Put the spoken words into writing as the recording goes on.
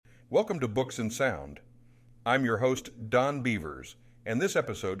Welcome to Books and Sound. I'm your host, Don Beavers, and this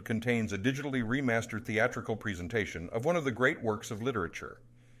episode contains a digitally remastered theatrical presentation of one of the great works of literature.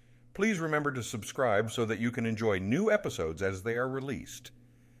 Please remember to subscribe so that you can enjoy new episodes as they are released.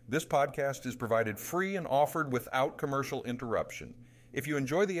 This podcast is provided free and offered without commercial interruption. If you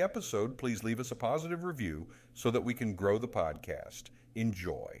enjoy the episode, please leave us a positive review so that we can grow the podcast.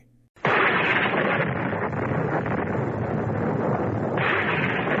 Enjoy.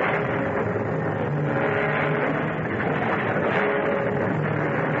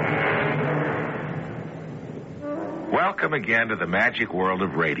 Welcome again to the magic world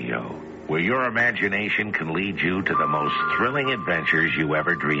of radio, where your imagination can lead you to the most thrilling adventures you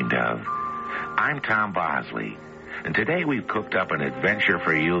ever dreamed of. I'm Tom Bosley, and today we've cooked up an adventure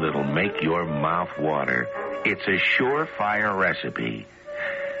for you that'll make your mouth water. It's a surefire recipe.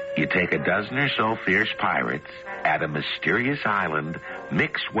 You take a dozen or so fierce pirates, at a mysterious island,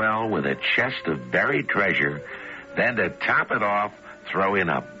 mix well with a chest of buried treasure, then to top it off, throw in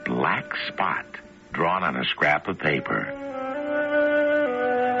a black spot drawn on a scrap of paper.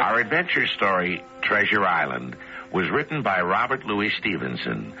 Our adventure story, Treasure Island, was written by Robert Louis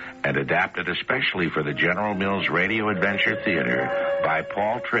Stevenson and adapted especially for the General Mills Radio Adventure Theater by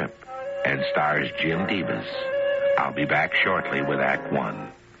Paul Tripp and stars Jim Demas. I'll be back shortly with Act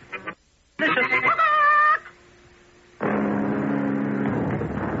One.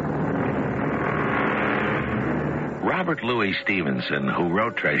 Robert Louis Stevenson, who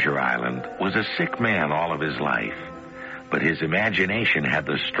wrote Treasure Island, was a sick man all of his life, but his imagination had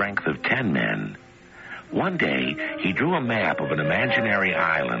the strength of 10 men. One day, he drew a map of an imaginary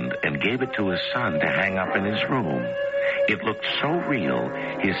island and gave it to his son to hang up in his room. It looked so real,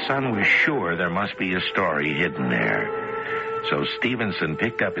 his son was sure there must be a story hidden there. So Stevenson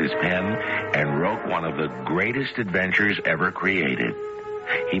picked up his pen and wrote one of the greatest adventures ever created.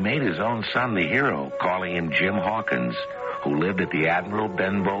 He made his own son the hero, calling him Jim Hawkins, who lived at the Admiral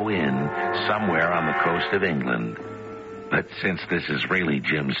Benbow Inn somewhere on the coast of England. But since this is really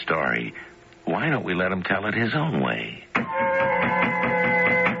Jim's story, why don't we let him tell it his own way?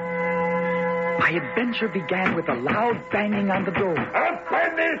 My adventure began with a loud banging on the door.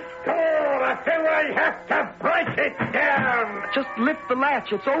 Open this door until I have to break it down. Just lift the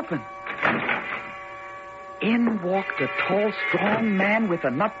latch, it's open. In walked a tall, strong man with a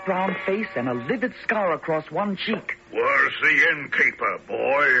nut-brown face and a livid scar across one cheek. Where's the innkeeper,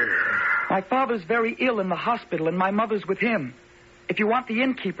 boy? My father's very ill in the hospital, and my mother's with him. If you want the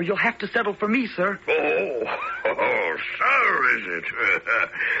innkeeper, you'll have to settle for me, sir. Oh, sir, is it?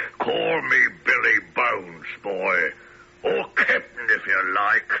 Call me Billy Bones, boy. Or Captain, if you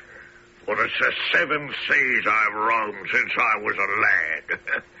like. For it's the 7 seas I've roamed since I was a lad.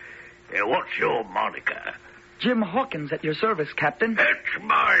 What's your moniker? Jim Hawkins at your service, Captain. At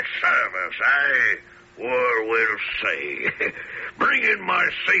my service, eh? Well, we'll see. Bring in my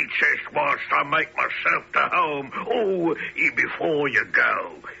sea chest whilst I make myself to home. Oh, before you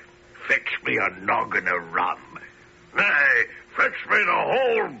go, fetch me a noggin of rum. Nay, fetch me the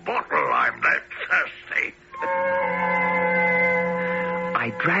whole bottle, I'm that thirsty.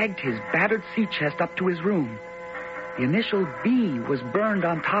 I dragged his battered sea chest up to his room. The initial B was burned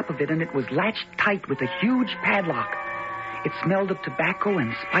on top of it, and it was latched tight with a huge padlock. It smelled of tobacco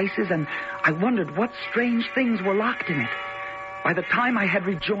and spices, and I wondered what strange things were locked in it. By the time I had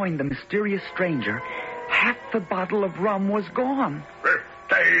rejoined the mysterious stranger, half the bottle of rum was gone.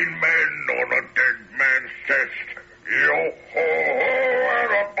 15 men on a dead man's chest. Yo-ho-ho,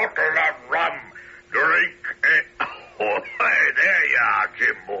 and a bottle of rum. Drink it. Oh, there you are,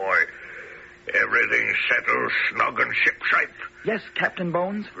 Jim boy. Everything settled snug and shipshape. Yes, Captain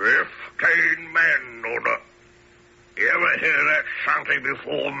Bones. 15 men on a... You ever hear that shanty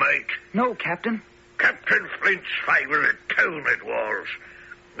before, mate? No, Captain. Captain Flint's favourite tune it was.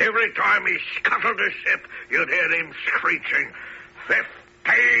 Every time he scuttled a ship, you'd hear him screeching,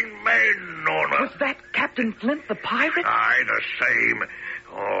 15 men on a... Was that Captain Flint, the pirate? Aye, the same.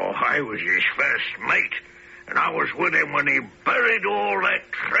 Oh, I was his first mate, and I was with him when he buried all that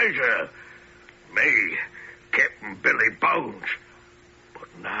treasure. Me, Captain Billy Bones. But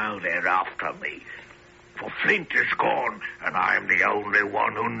now they're after me. For Flint is gone, and I'm the only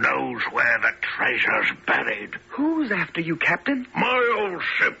one who knows where the treasure's buried. Who's after you, Captain? My old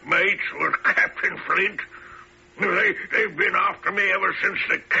shipmates with Captain Flint. They've been after me ever since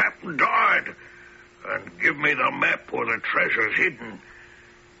the captain died. And give me the map where the treasure's hidden.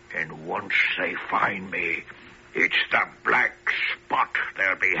 And once they find me, it's the black spot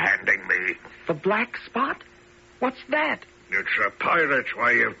they'll be handing me. The black spot? What's that? It's a pirate's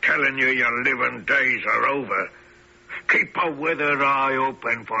way of telling you your living days are over. keep a withered eye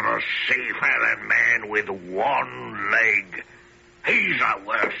open for a seafaring man with one leg. He's the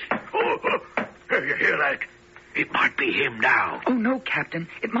worst. You hear that? It might be him now. Oh, no, Captain.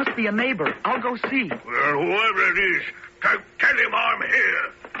 It must be a neighbor. I'll go see. Well, whoever it is, tell him I'm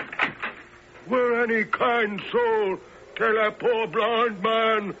here. Will any kind soul tell a poor blind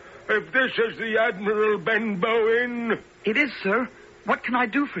man if this is the Admiral Benbow Inn? It is, sir. What can I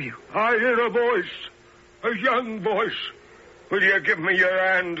do for you? I hear a voice, a young voice. Will you give me your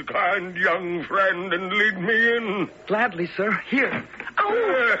hand, kind young friend, and lead me in? Gladly, sir. Here.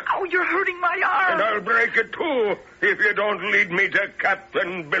 Ow, you're hurting my arm. And I'll break it, too, if you don't lead me to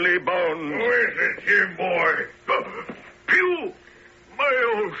Captain Billy Bones. Who is it, Jim, boy? Pew!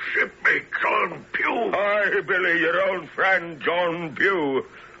 My old shipmate, John Pew. Aye, Billy, your old friend, John Pew.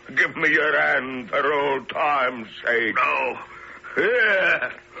 Give me your hand for old time's sake. No.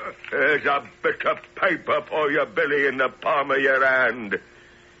 Here. There's a bit of paper for you, Billy, in the palm of your hand.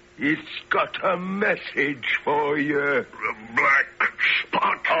 It's got a message for you. The black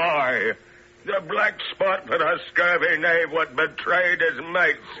spot. Aye. The black spot for a scurvy knave what betrayed his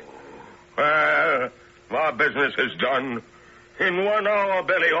mates. Well, our business is done. In 1 hour,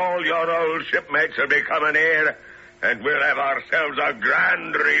 Billy, all your old shipmates will be coming here, and we'll have ourselves a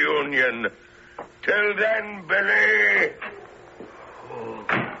grand reunion. Till then, Billy... Oh,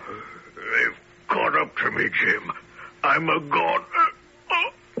 they've caught up to me, Jim. I'm a god.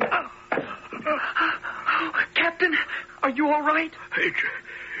 Captain, are you all right?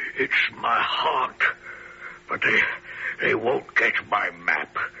 It's my heart. But they won't get my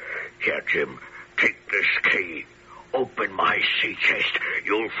map. Here, Jim, take this key. Open my sea chest.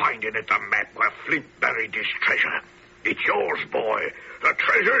 You'll find in it the map where Flint buried his treasure. It's yours, boy. The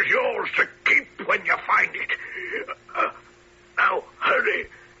treasure's yours to keep when you find it. Now, hurry,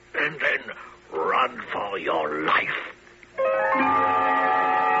 and then run for your life.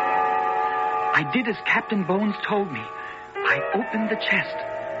 I did as Captain Bones told me. I opened the chest,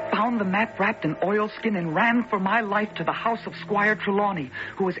 found the map wrapped in oilskin, and ran for my life to the house of Squire Trelawney,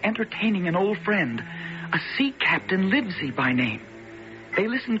 who was entertaining an old friend, a sea captain Livesey by name. They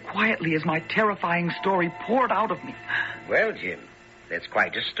listened quietly as my terrifying story poured out of me. Well, Jim, that's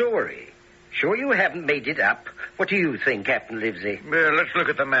quite a story. Sure you haven't made it up? What do you think, Captain Livesey? Well, let's look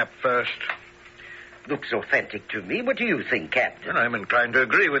at the map first. Looks authentic to me. What do you think, Captain? And I'm inclined to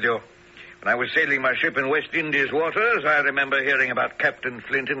agree with you. When I was sailing my ship in West Indies waters, I remember hearing about Captain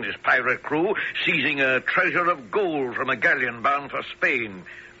Flint and his pirate crew seizing a treasure of gold from a galleon bound for Spain.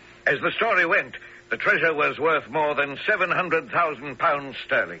 As the story went, the treasure was worth more than 700,000 pounds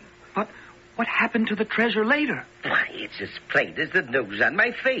sterling. But what happened to the treasure later? Why, it's as plain as the nose on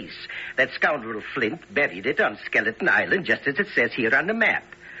my face. That scoundrel Flint buried it on Skeleton Island, just as it says here on the map.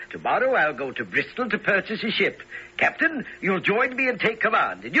 Tomorrow I'll go to Bristol to purchase a ship. Captain, you'll join me and take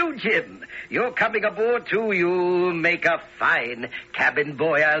command. And you, Jim, you're coming aboard too. You make a fine cabin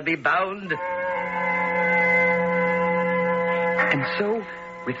boy, I'll be bound. And so,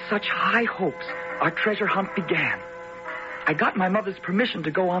 with such high hopes, our treasure hunt began. I got my mother's permission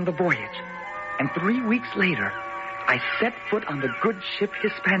to go on the voyage. And 3 weeks later, I set foot on the good ship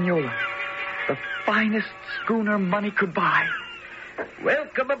Hispaniola, the finest schooner money could buy.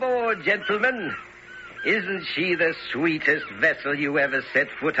 Welcome aboard, gentlemen. Isn't she the sweetest vessel you ever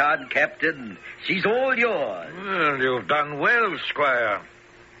set foot on, Captain? She's all yours. Well, you've done well, Squire.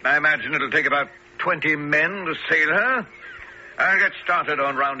 I imagine it'll take about 20 men to sail her. I'll get started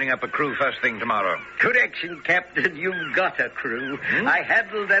on rounding up a crew first thing tomorrow. Correction, Captain. You've got a crew. I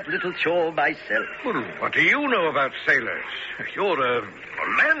handled that little chore myself. Well, what do you know about sailors? You're a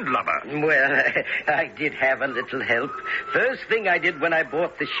landlubber. Well, I did have a little help. First thing I did when I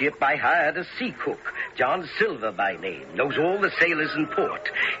bought the ship, I hired a sea cook, John Silver by name, knows all the sailors in port.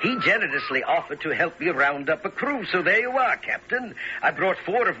 He generously offered to help me round up a crew, so there you are, Captain. I brought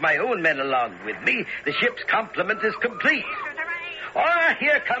 4 of my own men along with me. The ship's complement is complete. Ah,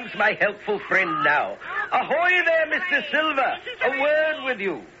 here comes my helpful friend now. Ahoy there, Mr. Silver. A word with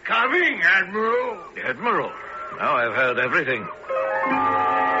you. Coming, Admiral. Admiral, now I've heard everything.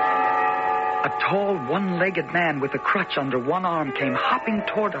 A tall, one-legged man with a crutch under one arm came hopping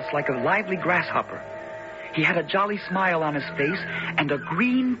toward us like a lively grasshopper. He had a jolly smile on his face and a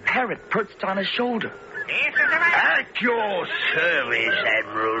green parrot perched on his shoulder. At your service,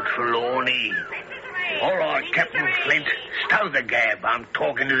 Admiral Trelawney. All right, Captain Flint. Stow the gab. I'm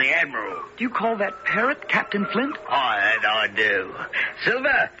talking to the Admiral. Do you call that parrot Captain Flint? I do.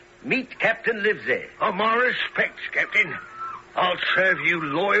 Silver, meet Captain Livesey. My respects, Captain. I'll serve you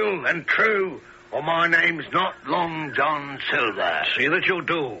loyal and true, or my name's not Long John Silver. See that you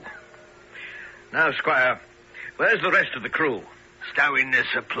do. Now, Squire, Where's the rest of the crew? Stowing the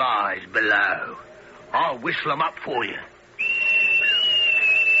supplies below. I'll whistle 'em up for you.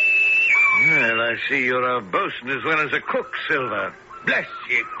 Well, I see you're a bosun as well as a cook, Silver. Bless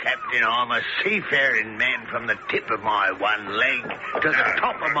you, Captain. I'm a seafaring man from the tip of my one leg to the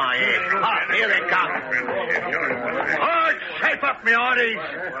top of my head. Ah, here they come. Oh, shape up, me hearties.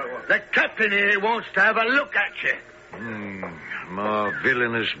 The captain here wants to have a look at you. More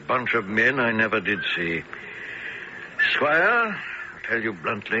villainous bunch of men I never did see. Squire, I'll tell you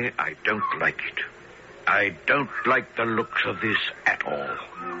bluntly, I don't like it. I don't like the looks of this at all.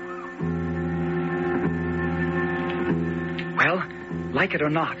 Well, like it or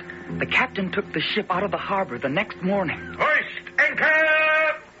not, the captain took the ship out of the harbor the next morning. Hoist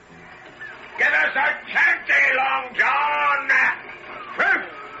anchor! Give us a chanty, Long John!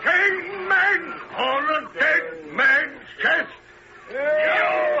 15 men on a dead man's chest!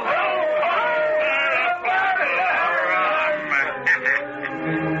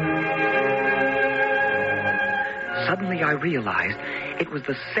 Suddenly I realized it was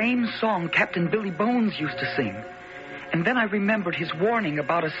the same song Captain Billy Bones used to sing. And then I remembered his warning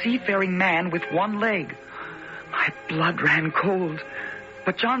about a seafaring man with one leg. My blood ran cold.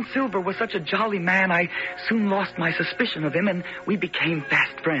 But John Silver was such a jolly man, I soon lost my suspicion of him, and we became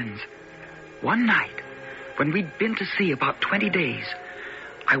fast friends. One night, when we'd been to sea about 20 days,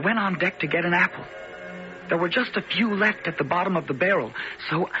 I went on deck to get an apple. There were just a few left at the bottom of the barrel,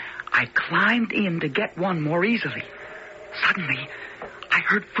 so I climbed in to get one more easily. Suddenly, I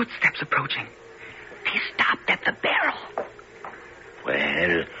heard footsteps approaching. They stopped at the barrel.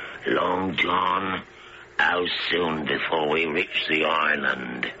 Well, Long John, how soon before we reach the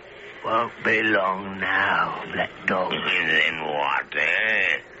island? Won't be long now, Black Dog. And then what,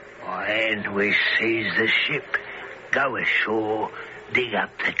 eh? When we seize the ship, go ashore, dig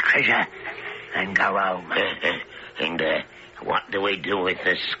up the treasure, and go home. And what do we do with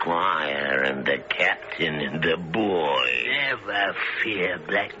the squire and the captain and the boy? Never fear,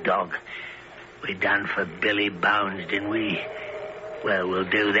 Black Dog. We done for Billy Bones, didn't we? Well, we'll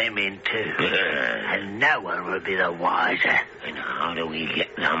do them in too. And no one will be the wiser. And how do we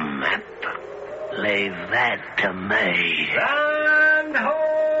get the map? Leave that to me. Land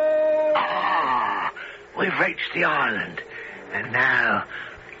ho! Ah, we've reached the island. And now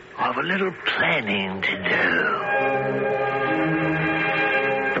I've a little planning to do.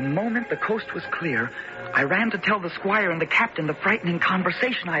 The moment the coast was clear, I ran to tell the squire and the captain the frightening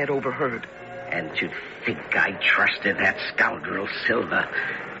conversation I had overheard. And to think I trusted that scoundrel Silver.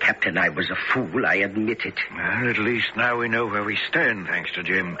 Captain, I was a fool, I admit it. Well, at least now we know where we stand, thanks to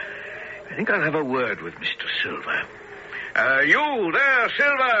Jim. I think I'll have a word with Mr. Silver. You there,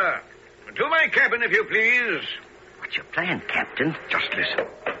 Silver! To my cabin, if you please. What's your plan, Captain? Just listen.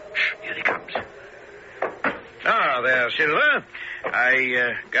 Shh, here he comes. Ah, there, Silver.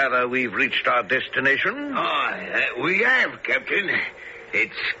 I gather we've reached our destination. We have, Captain.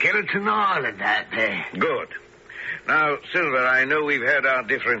 It's Skeleton Island out there. Good. Now, Silver, I know we've had our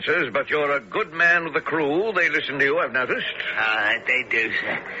differences, but you're a good man with the crew. They listen to you, I've noticed. They do,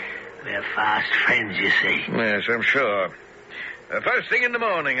 sir. We're fast friends, you see. Yes, I'm sure. First thing in the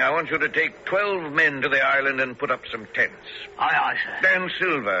morning, I want you to take 12 men to the island and put up some tents. Aye, sir. Then,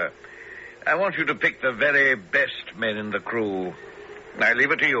 Silver, I want you to pick the very best men in the crew. I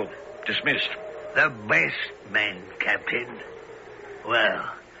leave it to you. Dismissed. The best men, Captain. Well,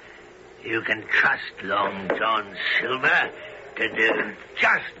 you can trust Long John Silver to do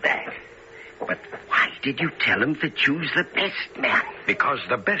just that. But why did you tell him to choose the best men? Because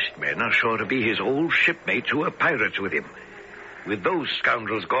the best men are sure to be his old shipmates who are pirates with him. With those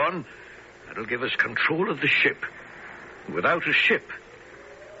scoundrels gone, that'll give us control of the ship. Without a ship,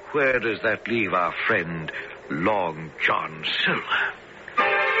 where does that leave our friend Long John Silver?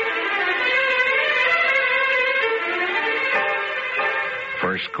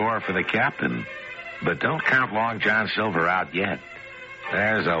 First score for the captain. But don't count Long John Silver out yet.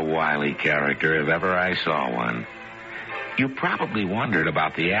 There's a wily character if ever I saw one. You probably wondered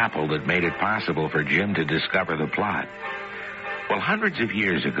about the apple that made it possible for Jim to discover the plot. Well, hundreds of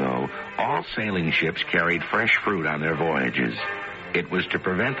years ago, all sailing ships carried fresh fruit on their voyages. It was to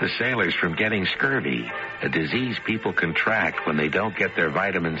prevent the sailors from getting scurvy, a disease people contract when they don't get their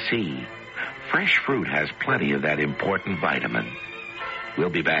vitamin C. Fresh fruit has plenty of that important vitamin. We'll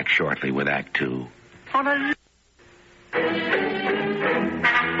be back shortly with Act Two. The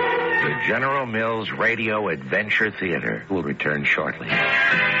General Mills Radio Adventure Theater will return shortly.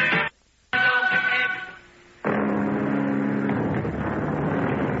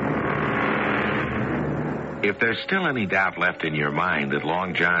 If there's still any doubt left in your mind that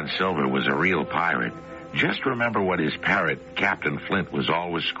Long John Silver was a real pirate, Just remember what his parrot, Captain Flint, was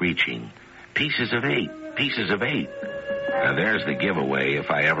always screeching. Pieces of 8, pieces of 8. Now there's the giveaway if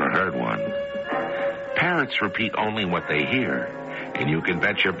I ever heard one. Parrots repeat only what they hear, and you can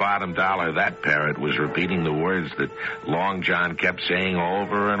bet your bottom dollar that parrot was repeating the words that Long John kept saying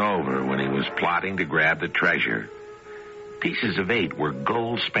over and over when he was plotting to grab the treasure. Pieces of 8 were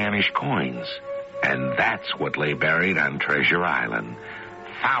gold Spanish coins, and that's what lay buried on Treasure Island.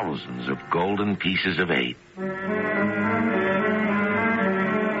 Thousands of golden pieces of 8.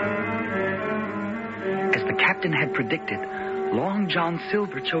 As the captain had predicted, Long John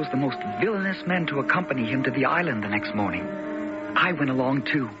Silver chose the most villainous men to accompany him to the island the next morning. I went along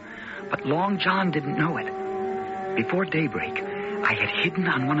too, but Long John didn't know it. Before daybreak, I had hidden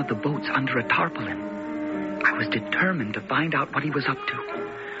on one of the boats under a tarpaulin. I was determined to find out what he was up to.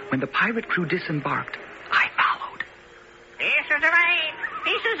 When the pirate crew disembarked, I followed. Pieces of 8!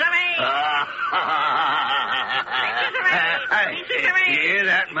 Pieces of 8! Pieces of 8! You hear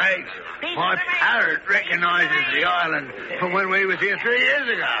that, mate? My parrot recognizes the island from when we was here 3 years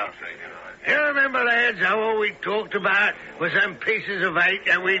ago. You remember, lads, how all we talked about was them pieces of 8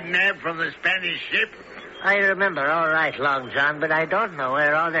 that we'd nabbed from the Spanish ship? I remember all right, Long John, but I don't know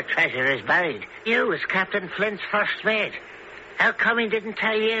where all the treasure is buried. You was Captain Flint's first mate. How come he didn't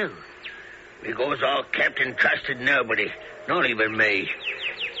tell you? Because our captain trusted nobody, not even me.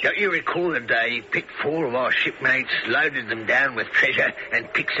 Don't you recall the day he picked 4 of our shipmates, loaded them down with treasure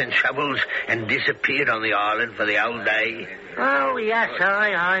and picks and shovels, and disappeared on the island for the whole day? Oh, yes,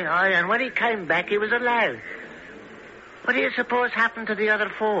 aye. And when he came back, he was alone. What do you suppose happened to the other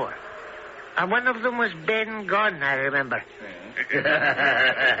 4? And one of them was Ben Gunn, I remember.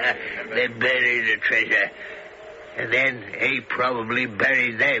 They buried the treasure. And then he probably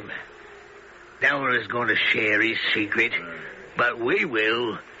buried them. No one is going to share his secret, but we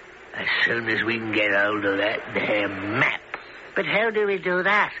will as soon as we can get hold of that damn map. But how do we do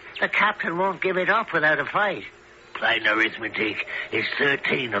that? The captain won't give it up without a fight. Plain arithmetic. It's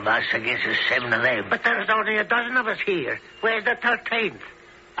 13 of us against the 7 of them. But there's only a dozen of us here. Where's the 13th?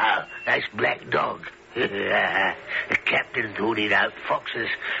 Oh, that's Black Dog. The captain thought he'd outfox us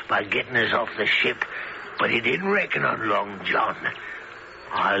by getting us off the ship, but he didn't reckon on Long John.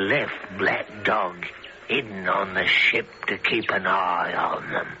 I left Black Dog hidden on the ship to keep an eye on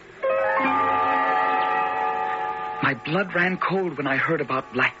them. My blood ran cold when I heard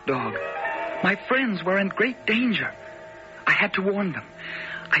about Black Dog. My friends were in great danger. I had to warn them.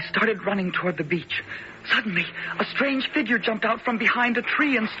 I started running toward the beach. Suddenly, a strange figure jumped out from behind a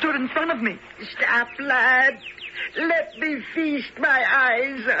tree and stood in front of me. Stop, lad. Let me feast my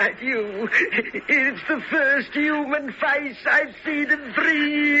eyes on you. It's the first human face I've seen in 3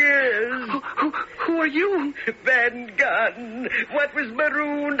 years. Who are you? Ben Gunn, what was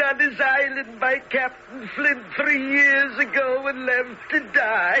marooned on this island by Captain Flint 3 years ago and left to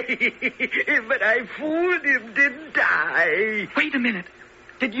die. But I fooled him, didn't I? Wait a minute.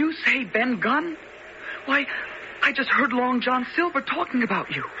 Did you say Ben Gunn? Why, I just heard Long John Silver talking about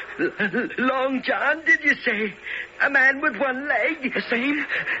you. Long John, did you say? A man with one leg? The same?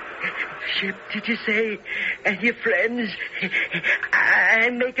 Ship, did you say? And your friends?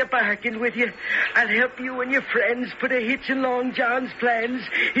 I'll make a bargain with you. I'll help you and your friends put a hitch in Long John's plans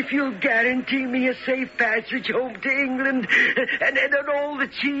if you'll guarantee me a safe passage home to England and all the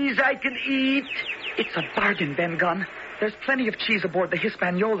cheese I can eat. It's a bargain, Ben Gunn. There's plenty of cheese aboard the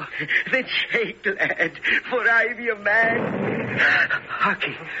Hispaniola. Then shake, lad, for I'm your man.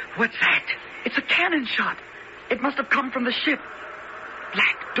 Harky, what's that? It's a cannon shot. It must have come from the ship.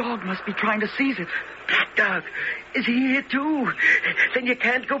 Black Dog must be trying to seize it. Black Dog, is he here too? Then you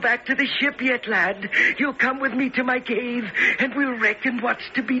can't go back to the ship yet, lad. You'll come with me to my cave, and we'll reckon what's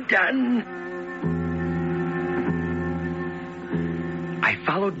to be done. I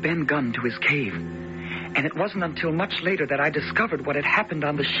followed Ben Gunn to his cave. And it wasn't until much later that I discovered what had happened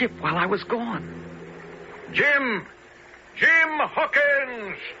on the ship while I was gone. Jim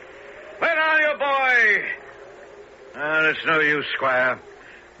Hawkins! Where are you, boy? It's no use, Squire.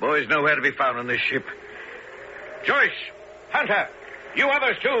 Boy's nowhere to be found on this ship. Joyce, Hunter, you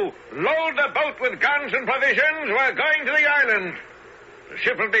others too, load the boat with guns and provisions. We're going to the island. The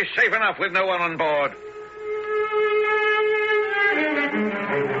ship will be safe enough with no one on board.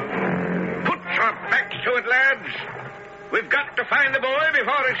 Our backs to it, lads. We've got to find the boy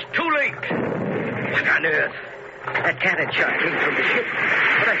before it's too late. What on earth? That cannon shot came from the ship,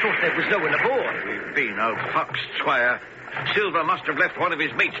 but I thought there was no one aboard. We've been outfoxed, Squire. Silver must have left one of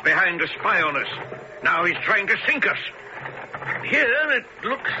his mates behind to spy on us. Now he's trying to sink us. Here it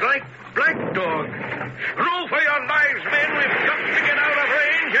looks like Black Dog. Row for your lives, men. We've got to get out of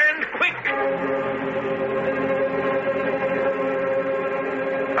range and quick.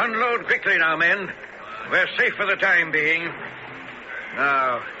 Unload quickly now, men. We're safe for the time being.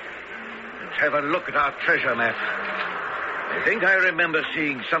 Now, let's have a look at our treasure map. I think I remember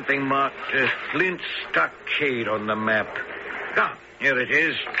seeing something marked Flint Stockade on the map. Ah, here it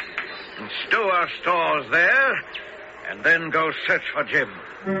is. And stow our stores there, and then go search for Jim.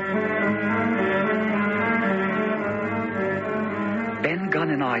 Ben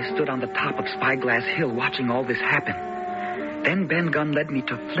Gunn and I stood on the top of Spyglass Hill watching all this happen. Then Ben Gunn led me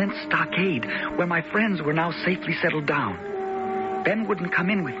to Flint Stockade, where my friends were now safely settled down. Ben wouldn't come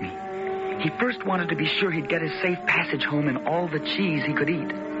in with me. He first wanted to be sure he'd get his safe passage home and all the cheese he could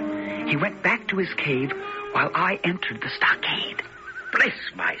eat. He went back to his cave while I entered the stockade. Bless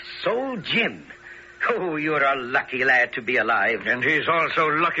my soul, Jim. Oh, you're a lucky lad to be alive. And he's also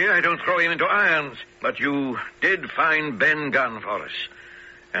lucky I don't throw him into irons. But you did find Ben Gunn for us.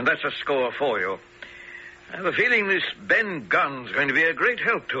 And that's a score for you. I have a feeling this Ben Gunn's going to be a great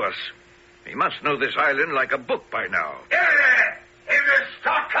help to us. He must know this island like a book by now. Here, in the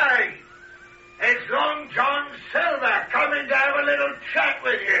stockade. It's Long John Silver coming to have a little chat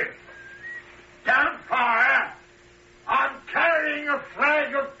with you. Don't fire. I'm carrying a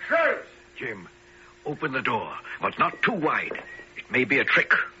flag of truce. Jim, open the door, but not too wide. It may be a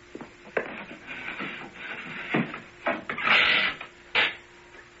trick.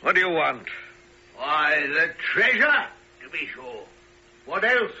 What do you want? Why, the treasure, to be sure. What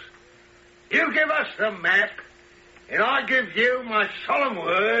else? You give us the map, and I give you my solemn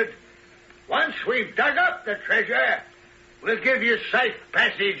word. Once we've dug up the treasure, we'll give you safe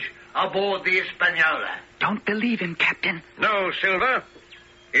passage aboard the Hispaniola. Don't believe him, Captain. No, Silver.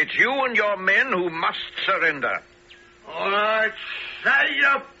 It's you and your men who must surrender. All right, say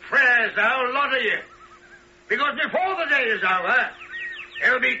your prayers, the whole lot of you. Because before the day is over,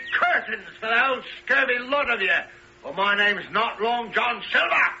 there'll be curtains for the whole scurvy lot of you. For my name's not Long John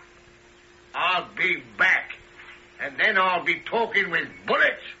Silver. I'll be back, and then I'll be talking with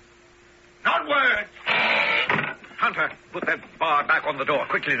bullets, not words. Hunter, put that bar back on the door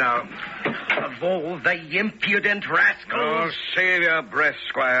quickly now. Of all the impudent rascals. Oh, save your breath,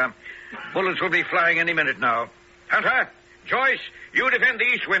 Squire. Bullets will be flying any minute now. Hunter, Joyce, you defend the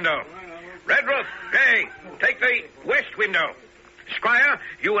east window. Redruth, hey, take the west window. Squire,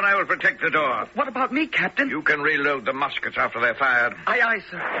 you and I will protect the door. What about me, Captain? You can reload the muskets after they're fired. Aye, aye,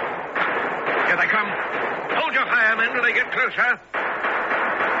 sir. Here they come. Hold your fire, men, till they get closer.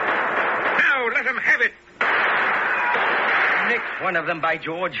 Now, let them have it. Nicked one of them, by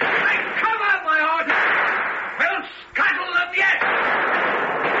George. Hey, come on, my order. We'll scuttle them yet.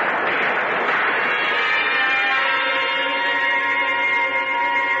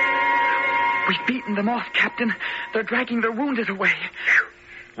 We've beaten them off, Captain. They're dragging their wounded away.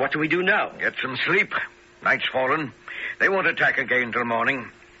 What do we do now? Get some sleep. Night's fallen. They won't attack again till morning.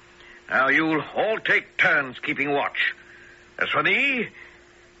 Now, you'll all take turns keeping watch. As for me,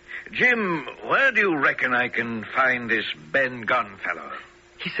 Jim, where do you reckon I can find this Ben Gunn fellow?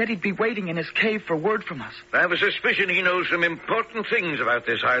 He said he'd be waiting in his cave for word from us. I have a suspicion he knows some important things about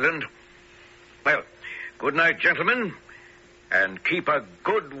this island. Well, good night, gentlemen, and keep a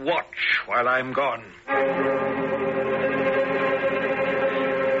good watch while I'm gone.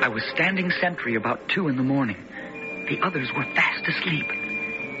 I was standing sentry about 2 a.m. The others were fast asleep.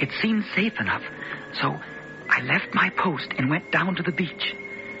 It seemed safe enough, so I left my post and went down to the beach.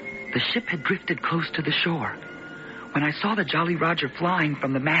 The ship had drifted close to the shore. When I saw the Jolly Roger flying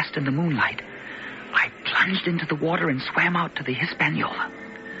from the mast in the moonlight, I plunged into the water and swam out to the Hispaniola.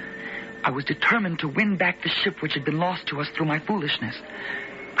 I was determined to win back the ship which had been lost to us through my foolishness.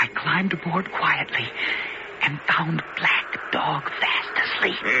 I climbed aboard quietly and found Black Dog fast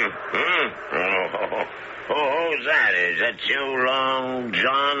asleep. Who's that? Is that you, Long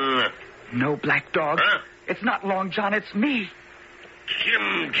John? No, Black Dog. Huh? It's not Long John, it's me.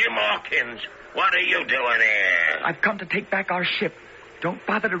 Jim Hawkins, what are you doing here? I've come to take back our ship. Don't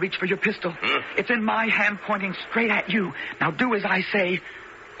bother to reach for your pistol. It's in my hand pointing straight at you. Now do as I say,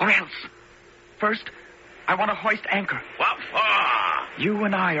 or else. First, I want to hoist anchor. What for? You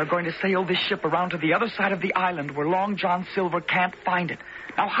and I are going to sail this ship around to the other side of the island where Long John Silver can't find it.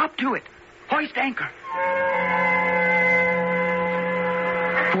 Now hop to it. Hoist anchor.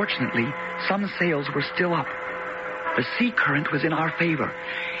 Fortunately, some sails were still up. The sea current was in our favor.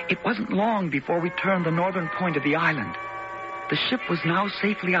 It wasn't long before we turned the northern point of the island. The ship was now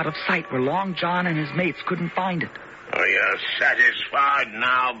safely out of sight where Long John and his mates couldn't find it. Are you satisfied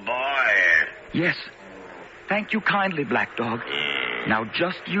now, boy? Yes. Thank you kindly, Black Dog. Now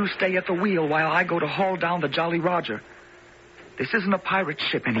just you stay at the wheel while I go to haul down the Jolly Roger. This isn't a pirate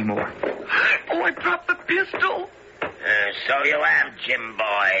ship anymore. Oh, I dropped the pistol. So you have, Jim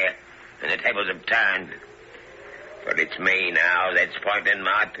boy. And the tables have turned. But it's me now that's pointing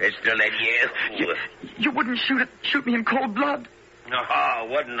my pistol at you. You wouldn't shoot me in cold blood. Oh,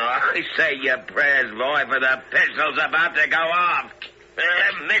 wouldn't I? Say your prayers, boy, for the pistol's about to go off.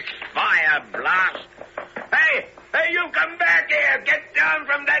 Misfire blast. Hey, you come back here. Get down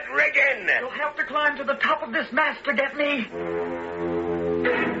from that rigging. You'll have to climb to the top of this mast to get me.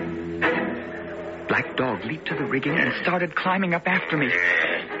 Black Dog leaped to the rigging and started climbing up after me.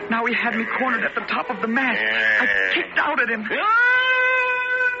 Now he had me cornered at the top of the mast. I kicked out at him.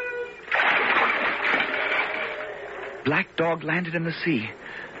 Black Dog landed in the sea.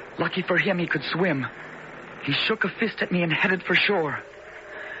 Lucky for him, he could swim. He shook a fist at me and headed for shore.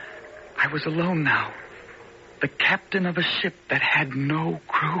 I was alone now. The captain of a ship that had no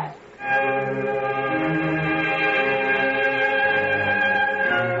crew.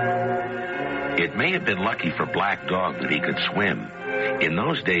 It may have been lucky for Black Dog that he could swim. In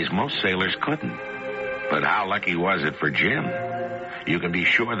those days, most sailors couldn't. But how lucky was it for Jim? You can be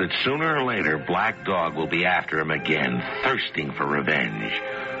sure that sooner or later, Black Dog will be after him again, thirsting for revenge.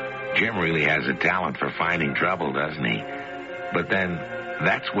 Jim really has a talent for finding trouble, doesn't he? But then,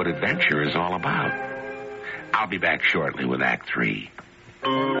 that's what adventure is all about. I'll be back shortly with Act 3.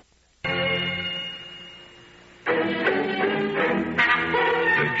 The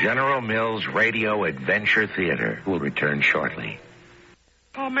General Mills Radio Adventure Theater will return shortly.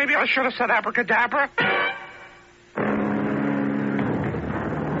 Oh, maybe I should have said abracadabra.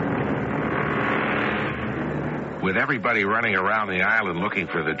 With everybody running around the island looking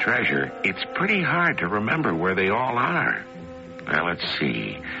for the treasure, it's pretty hard to remember where they all are. Now, let's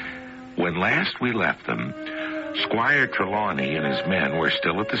see. When last we left them, Squire Trelawney and his men were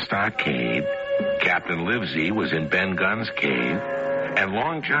still at the stockade, Captain Livesey was in Ben Gunn's cave, and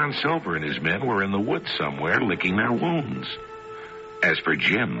Long John Silver and his men were in the woods somewhere licking their wounds. As for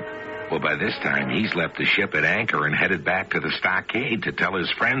Jim, well, by this time, he's left the ship at anchor and headed back to the stockade to tell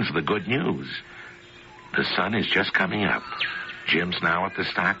his friends the good news. The sun is just coming up. Jim's now at the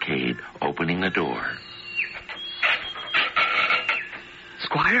stockade, opening the door.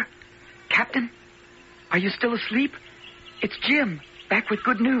 Squire? Captain? Are you still asleep? It's Jim, back with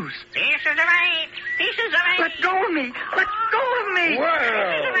good news. Pieces of eight! Pieces of eight! Let go of me! Let go of me!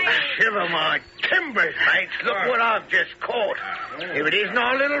 Well, shiver my timbers, mates. Look what I've just caught. If it isn't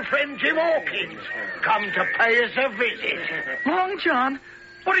our little friend Jim Hawkins, come to pay us a visit. Long John,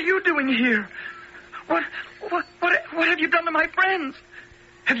 what are you doing here? What have you done to my friends?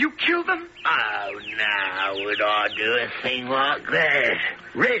 Have you killed them? Oh, now would I do a thing like that?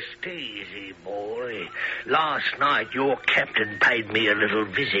 Rest easy, boy. Last night your captain paid me a little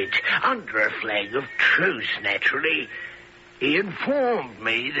visit, under a flag of truce, naturally. He informed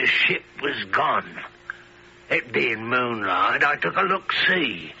me the ship was gone. It being moonlight, I took a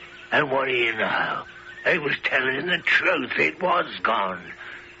look-see. And what do you know? He was telling the truth. It was gone.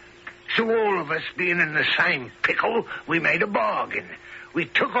 So all of us being in the same pickle, we made a bargain. We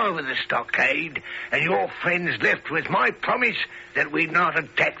took over the stockade, and your friends left with my promise that we'd not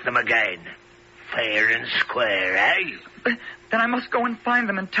attack them again. Fair and square, eh? Then I must go and find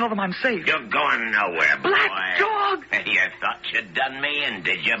them and tell them I'm safe. You're going nowhere, boy. Black Dog! You thought you'd done me in,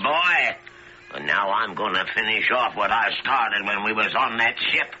 did you, boy? Well, now I'm going to finish off what I started when we was on that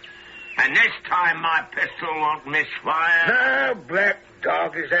ship. And this time my pistol won't misfire. Now, Black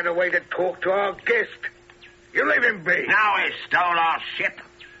Dog, is that a way to talk to our guest? You leave him be. Now he stole our ship.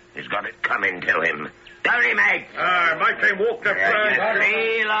 He's got it coming to him. Don't he, mate? My team walked the front. You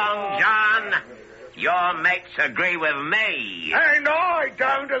see, Long John? Your mates agree with me. And I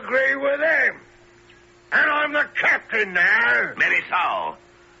don't agree with them. And I'm the captain now. Maybe so,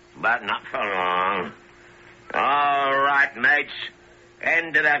 but not for long. All right, mates.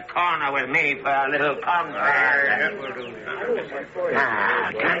 Into the corner with me for a little conference.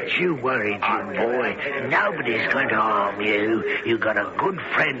 Don't you worry, Jim boy. Nobody's going to harm you. You've got a good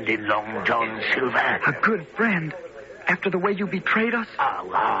friend in Long John Silver. A good friend? After the way you betrayed us? Oh,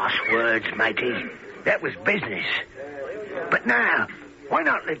 harsh words, matey. That was business. But now, why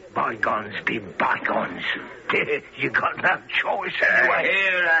not let bygones be bygones? You got no choice anyway.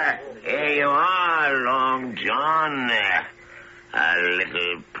 Here you are, Long John. A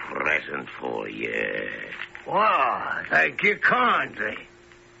little present for you. Why, thank you kindly.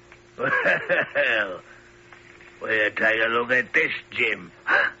 Well, we'll take a look at this, Jim.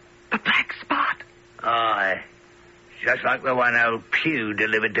 The black spot. Aye. Just like the one old Pew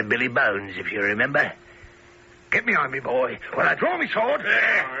delivered to Billy Bones, if you remember. Get behind me, boy, while I draw me sword.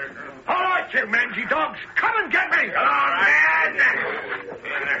 All right, you mangy dogs. Come and get me. All right.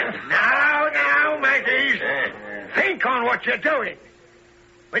 Now, mateys. Think on what you're doing.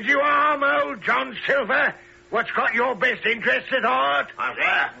 Would you harm old John Silver, what's got your best interests at heart?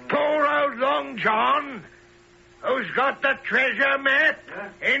 Poor old Long John, who's got the treasure map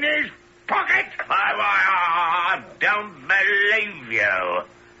in his pocket. I don't believe you.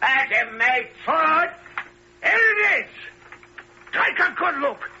 That's it, mate. What? Here it is. Take a good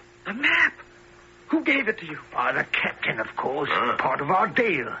look. The map. Who gave it to you? The captain, of course. Part of our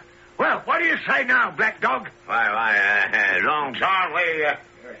deal. Well, what do you say now, Black Dog? Long John,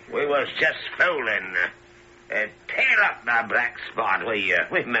 we was just fooling. Tear up the black spot. We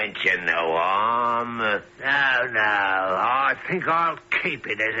mentioned no harm. No. I think I'll keep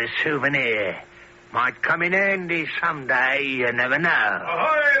it as a souvenir. Might come in handy someday. You never know.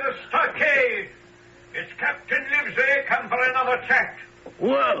 Ahoy, the stockade! It's Captain Livesey come for another chat.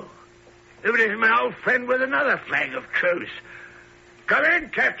 Whoa! It is my old friend with another flag of truce. Come in,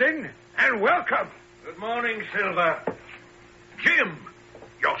 Captain, and welcome. Good morning, Silver. Jim,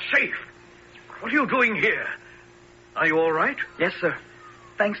 you're safe. What are you doing here? Are you all right? Yes, sir.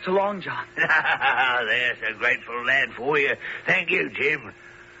 Thanks to Long John. There's a grateful lad for you. Thank you, Jim.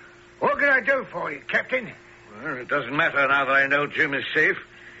 What can I do for you, Captain? Well, it doesn't matter now that I know Jim is safe.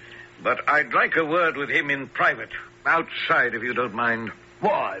 But I'd like a word with him in private. Outside, if you don't mind.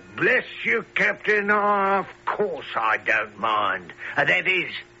 Why, bless you, Captain. Of course I don't mind. That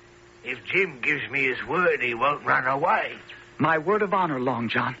is, if Jim gives me his word he won't run away. My word of honor, Long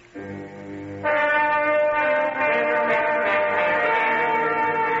John.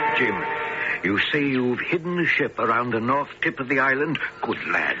 Jim, you say you've hidden a ship around the north tip of the island? Good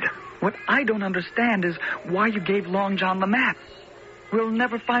lad. What I don't understand is why you gave Long John the map. We'll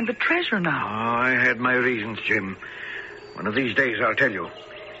never find the treasure now. Oh, I had my reasons, Jim. One of these days I'll tell you.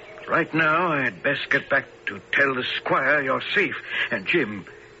 Right now, I'd best get back to tell the squire you're safe. And, Jim,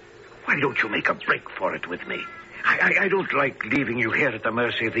 why don't you make a break for it with me? I don't like leaving you here at the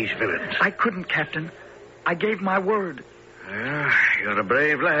mercy of these villains. I couldn't, Captain. I gave my word. You're a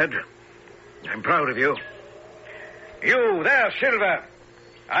brave lad. I'm proud of you. You there, Silver.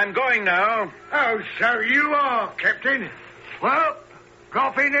 I'm going now. Oh, so you are, Captain. Well,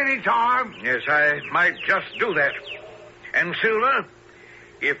 drop in any time. Yes, I might just do that. And, Silver,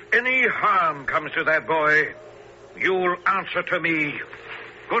 if any harm comes to that boy, you'll answer to me.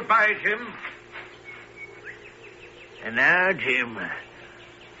 Goodbye, Jim. And now, Jim,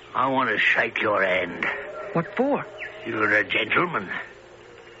 I want to shake your hand. What for? You're a gentleman.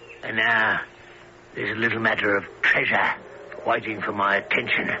 And now, there's a little matter of treasure waiting for my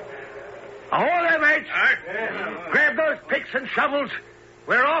attention. Ahoy there, mates! Grab those picks and shovels.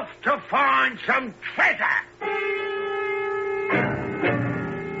 We're off to find some treasure.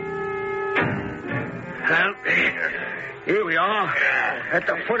 Well, here we are, at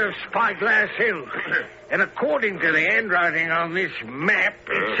the foot of Spyglass Hill. And according to the handwriting on this map,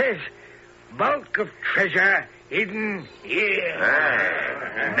 it says, bulk of treasure hidden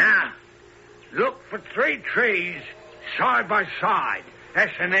here. Now, look for 3 trees side by side.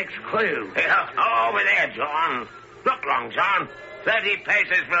 That's the next clue. Over there, John. Look, Long John. 30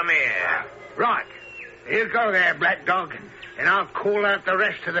 paces from here. Right. You go there, Black Dog, and I'll call out the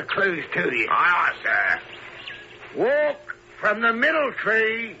rest of the clues to you. Aye, sir. Walk from the middle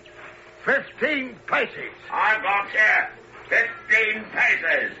tree 15 paces. I got you. 15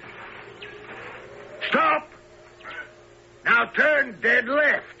 paces. Stop. Now turn dead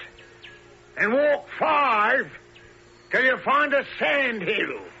left and walk 5 till you find a sand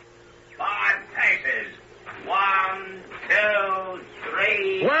hill. 5 paces. 1, 2,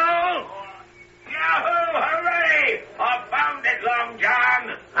 3. Well? Yahoo! Hooray! I found it, Long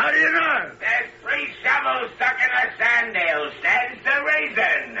John. How do you know? There's 3 shovels stuck in a sand hill. Stands to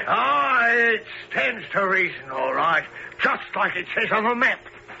reason. It stands to reason, all right. Just like it says on the map.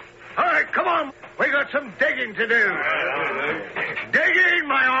 All right, come on. We got some digging to do. Dig in,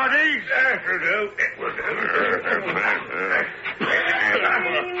 my hearties. That'll do.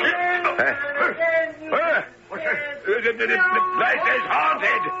 The place is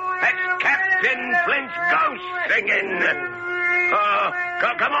haunted. That's Captain Flint's ghost singing.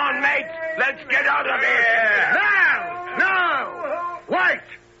 Come on, mates. Let's get out of here. No! Wait!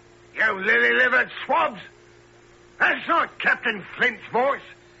 You lily-livered swabs. That's not Captain Flint's voice.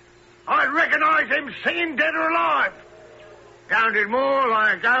 I recognize him singing dead or alive. Sounded more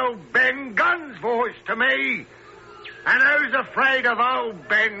like old Ben Gunn's voice to me. And who's afraid of old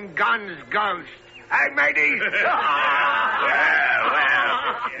Ben Gunn's ghost? Hey, matey? Well,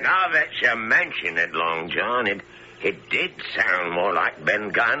 now that you mention it, Long John, it did sound more like Ben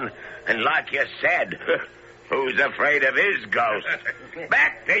Gunn. And like you said, who's afraid of his ghost?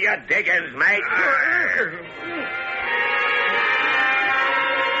 Back to your diggings, mate.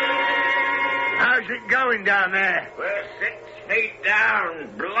 How's it going down there? We're 6 feet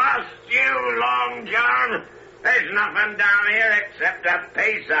down. Blast you, Long John. There's nothing down here except a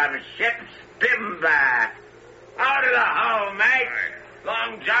piece of ship's timber. Out of the hole, mate.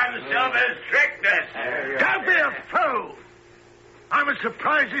 Long John Silver's tricked us. Don't be a fool. I'm as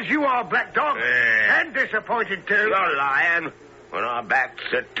surprised as you are, Black Dog. And disappointed, too. You're lying. When our backs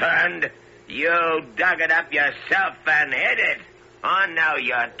are turned, you dug it up yourself and hid it. I know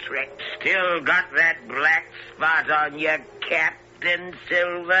your trick. Still got that black spot on your Captain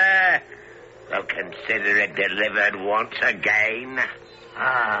Silver. So consider it delivered once again.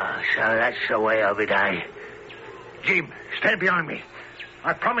 Ah, so that's the way of it, eh? Jim, stand behind me.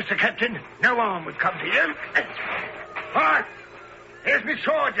 I promised the captain no harm would come to you. All right. Here's my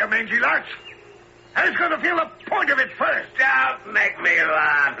sword, you mangy larks. Who's going to feel the point of it first? Don't make me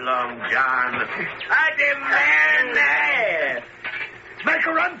laugh, Long John. I demand that. Make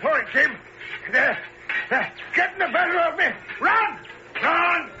a run for it, Jim. Get in the better of me. Run!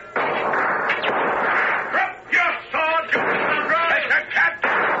 Run! Drop your sword, you Mr.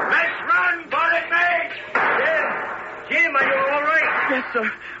 Captain. Let's run for it, mate. Jim, are you all right? Yes,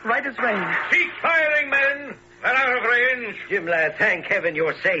 sir. Right as rain. Cease firing, men. They're out of range. Jim, lad, thank heaven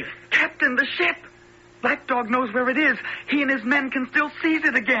you're safe. Captain, the ship. Black Dog knows where it is. He and his men can still seize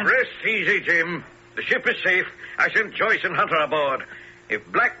it again. Rest easy, Jim. The ship is safe. I sent Joyce and Hunter aboard. If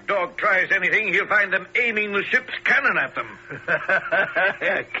Black Dog tries anything, he'll find them aiming the ship's cannon at them.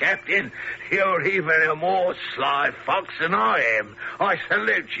 Captain, you're even a more sly fox than I am. I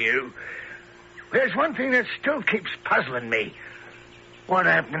salute you. There's one thing that still keeps puzzling me. What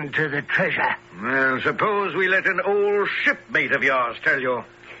happened to the treasure? Well, suppose we let an old shipmate of yours tell you.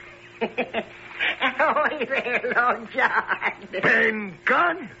 Ahoy there, Long John. Been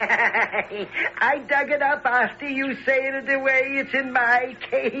gone? I dug it up after you sailed it away. It's in my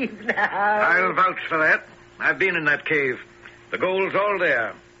cave now. I'll vouch for that. I've been in that cave. The gold's all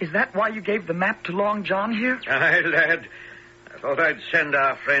there. Is that why you gave the map to Long John here? Aye, lad. I thought I'd send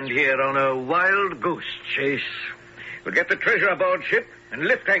our friend here on a wild goose chase. We'll get the treasure aboard ship and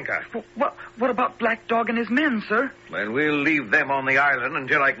lift anchor. What about Black Dog and his men, sir? Well, we'll leave them on the island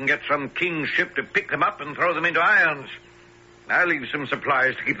until I can get some king's ship to pick them up and throw them into irons. I'll leave some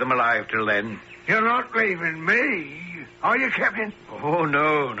supplies to keep them alive till then. You're not leaving me, are you, Captain? Oh,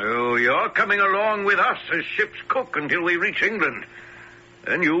 no. You're coming along with us as ship's cook until we reach England.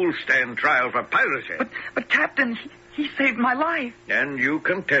 Then you'll stand trial for piracy. But Captain, he saved my life. And you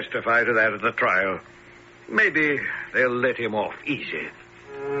can testify to that at the trial. Maybe they'll let him off easy.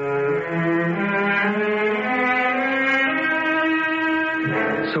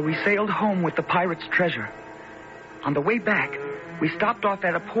 So we sailed home with the pirates' treasure. On the way back, we stopped off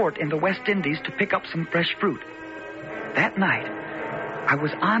at a port in the West Indies to pick up some fresh fruit. That night, I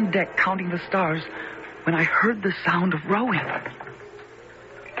was on deck counting the stars when I heard the sound of rowing.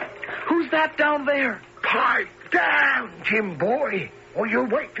 Who's that down there? Pipe down, Jim boy, or you'll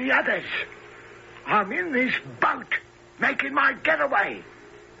wake the others. I'm in this boat, making my getaway.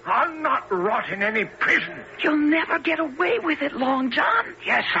 I'm not rotting any prison. You'll never get away with it, Long John.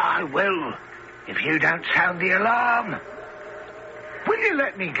 Yes, I will, if you don't sound the alarm. Will you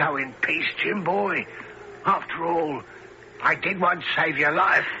let me go in peace, Jim boy? After all, I did once save your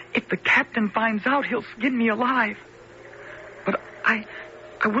life. If the captain finds out, he'll skin me alive. But I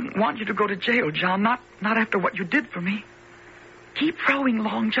wouldn't want you to go to jail, John, not after what you did for me. Keep rowing,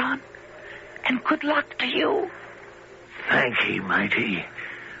 Long John. And good luck to you. Thank you, matey.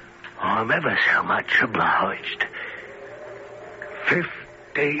 I'm ever so much obliged.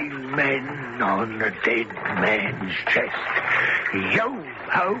 15 men on the dead man's chest. Yo,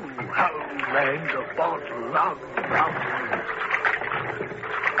 ho, ho, and a bottle of rum.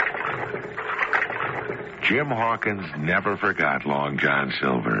 Jim Hawkins never forgot Long John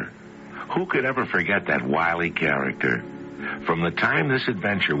Silver. Who could ever forget that wily character? From the time this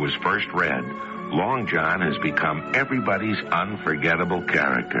adventure was first read, Long John has become everybody's unforgettable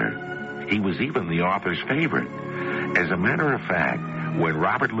character. He was even the author's favorite. As a matter of fact, when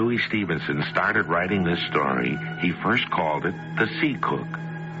Robert Louis Stevenson started writing this story, he first called it The Sea Cook.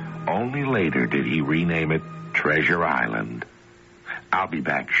 Only later did he rename it Treasure Island. I'll be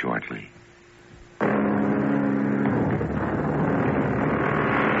back shortly.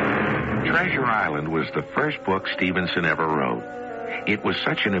 Treasure Island was the first book Stevenson ever wrote. It was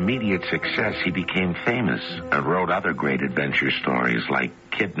such an immediate success, he became famous and wrote other great adventure stories like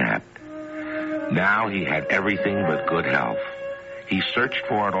Kidnapped. Now he had everything but good health. He searched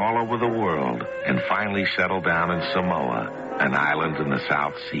for it all over the world and finally settled down in Samoa, an island in the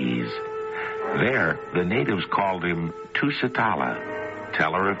South Seas. There, the natives called him Tusitala,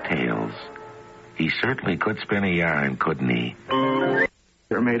 teller of tales. He certainly could spin a yarn, couldn't he?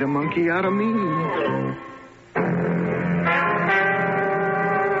 They made a monkey out of me.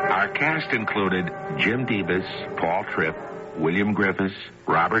 Our cast included Jim Debus, Paul Tripp, William Griffiths,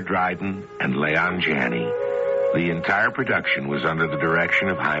 Robert Dryden, and Leon Janney. The entire production was under the direction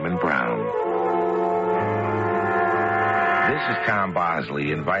of Hyman Brown. This is Tom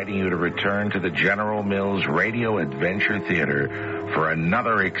Bosley inviting you to return to the General Mills Radio Adventure Theater for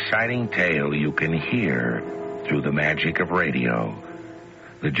another exciting tale you can hear through the magic of radio.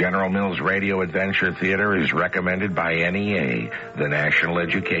 The General Mills Radio Adventure Theater is recommended by NEA, the National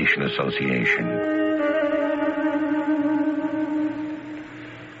Education Association.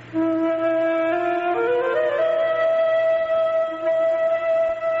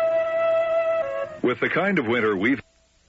 With the kind of winter we've